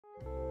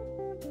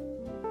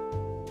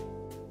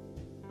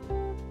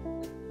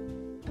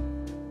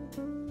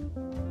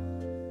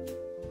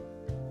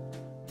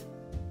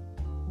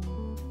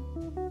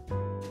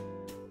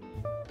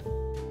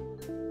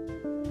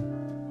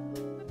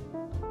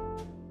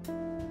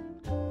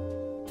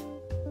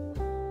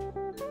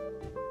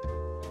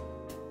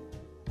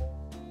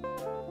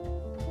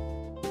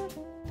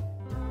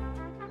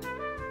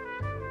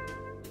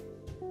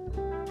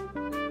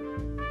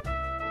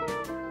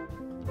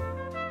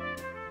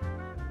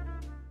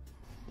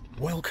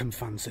Welcome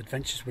fans,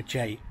 Adventures with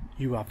Jay.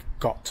 You have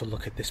got to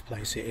look at this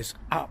place. It is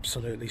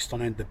absolutely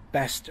stunning. The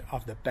best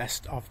of the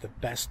best of the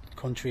best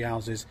country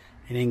houses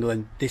in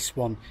England. This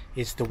one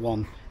is the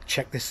one.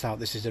 Check this out.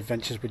 This is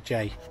Adventures with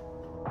Jay.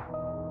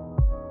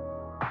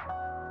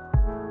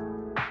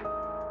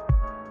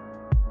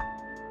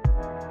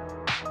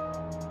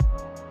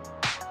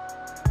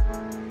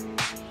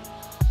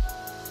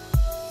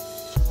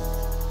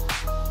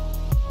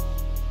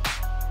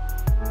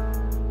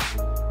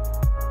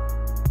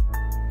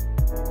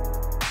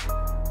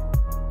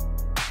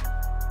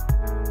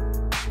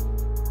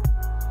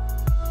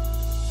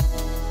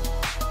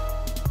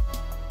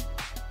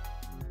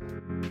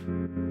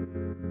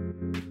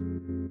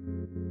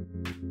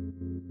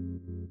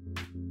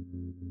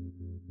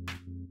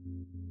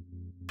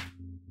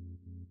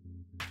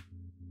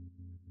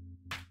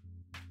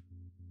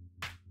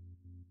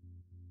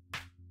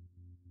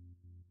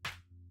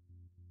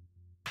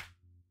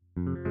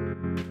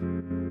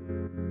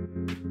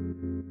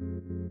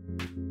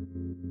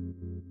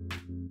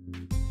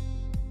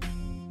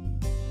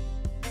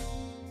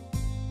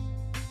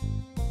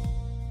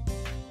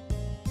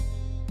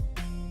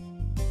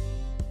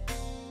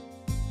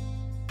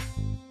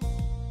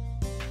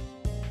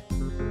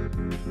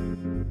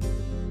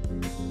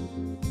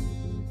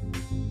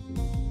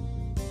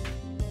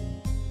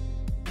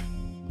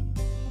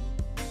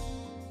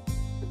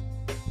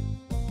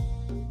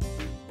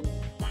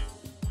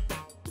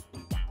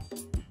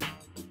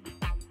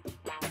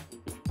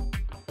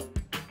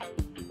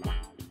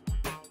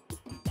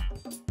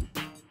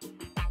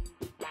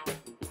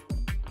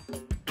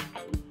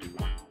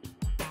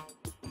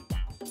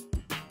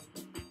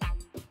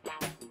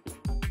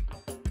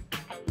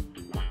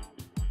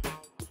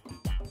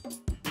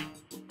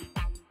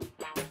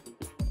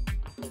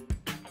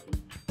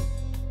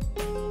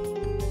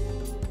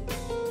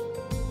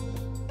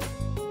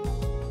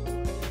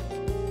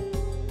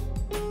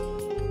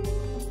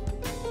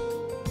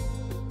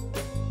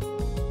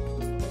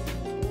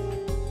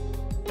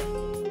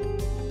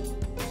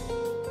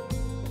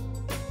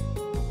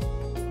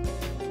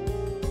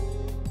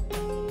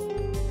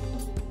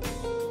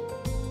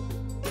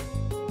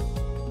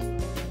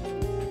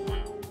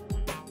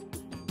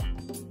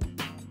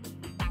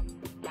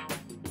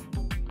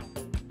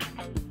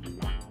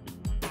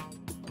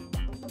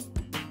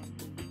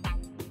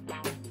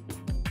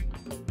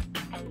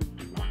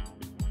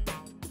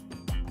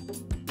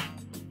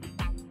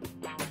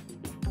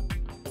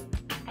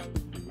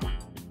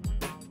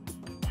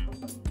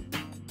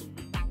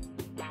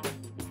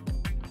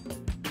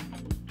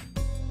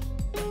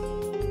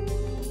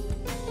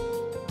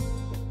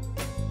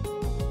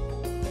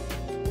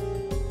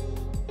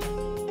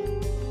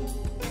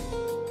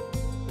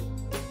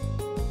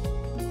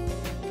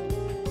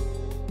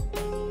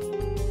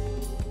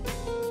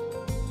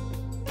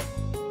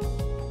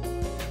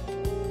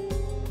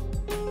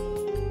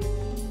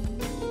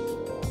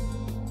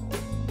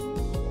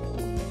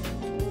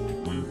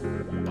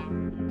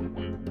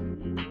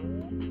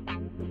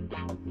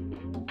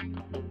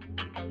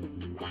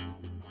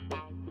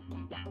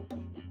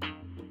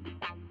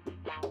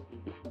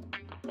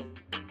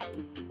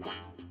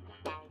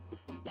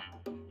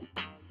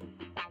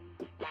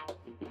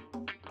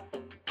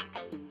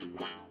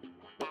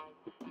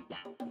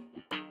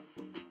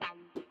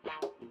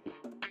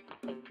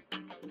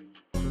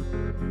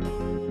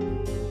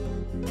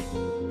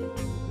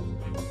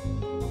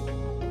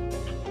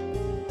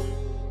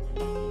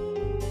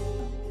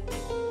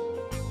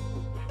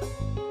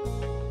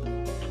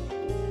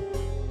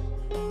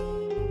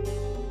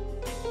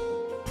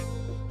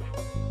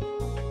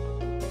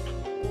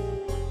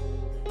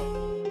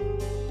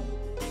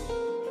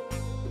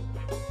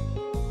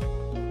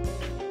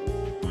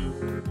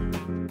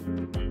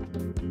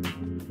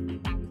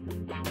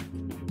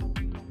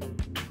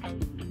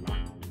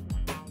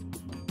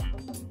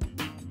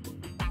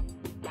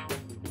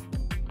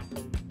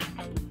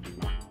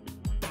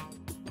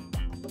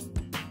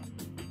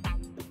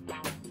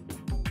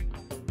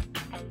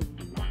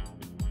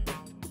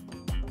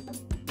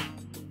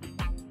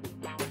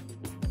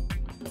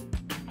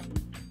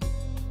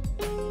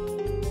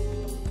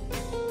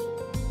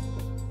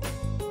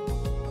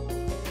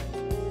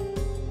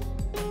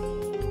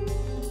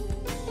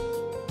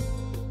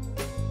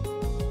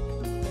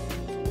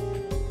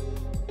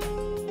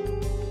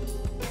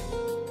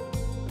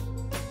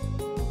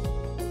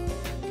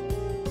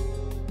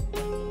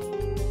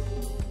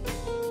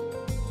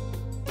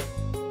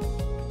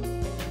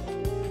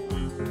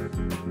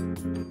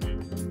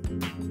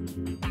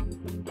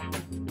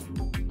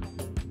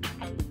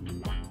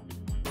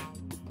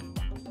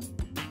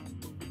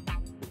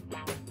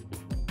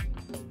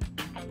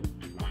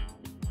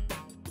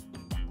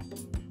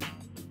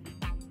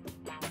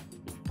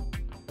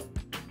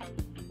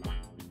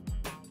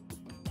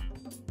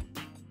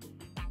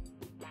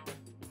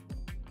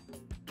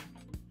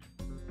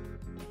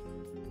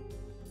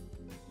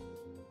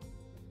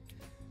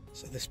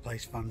 So this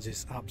place, fans,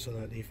 is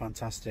absolutely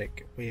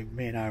fantastic. Me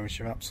and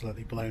Irish are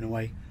absolutely blown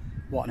away.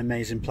 What an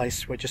amazing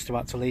place. We're just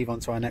about to leave on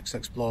to our next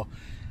explore.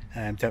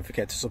 Don't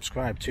forget to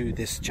subscribe to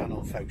this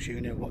channel, folks. You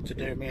know what to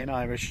do, me and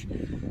Irish.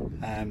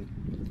 I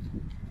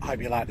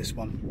hope you like this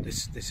one.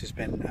 This has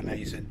been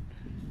amazing.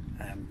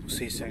 We'll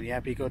see you soon. Yeah,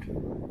 be good.